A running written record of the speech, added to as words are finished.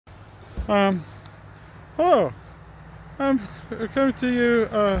Um, Hello. I'm coming to you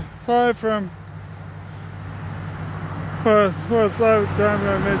live from, well, it's live at the time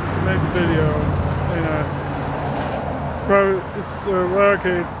I made the video. Well,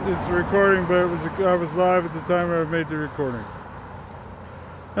 okay, it's recording, but I was live at the time I made the recording.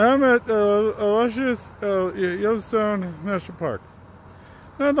 And I'm at illustrious Yellowstone National Park.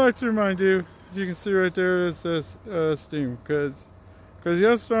 And I'd like to remind you, as you can see right there, is this steam, because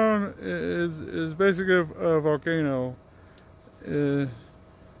Yellowstone is basically a volcano. It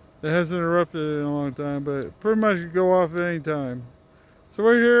hasn't erupted in a long time, but pretty much could go off at any time. So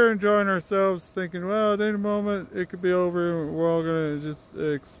we're here enjoying ourselves, thinking, well, at any moment it could be over. We're all gonna just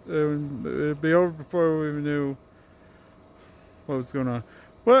it'd be over before we even knew what was going on.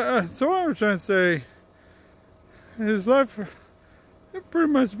 But so what I'm trying to say is life it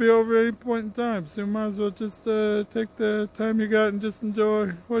pretty much be over at any point in time. So you might as well just take the time you got and just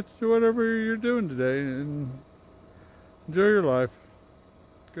enjoy whatever you're doing today and enjoy your life,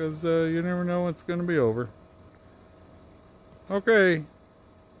 because you never know what's going to be over. Okay,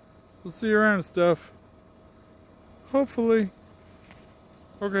 we'll see you around and stuff. Hopefully.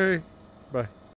 Okay, bye.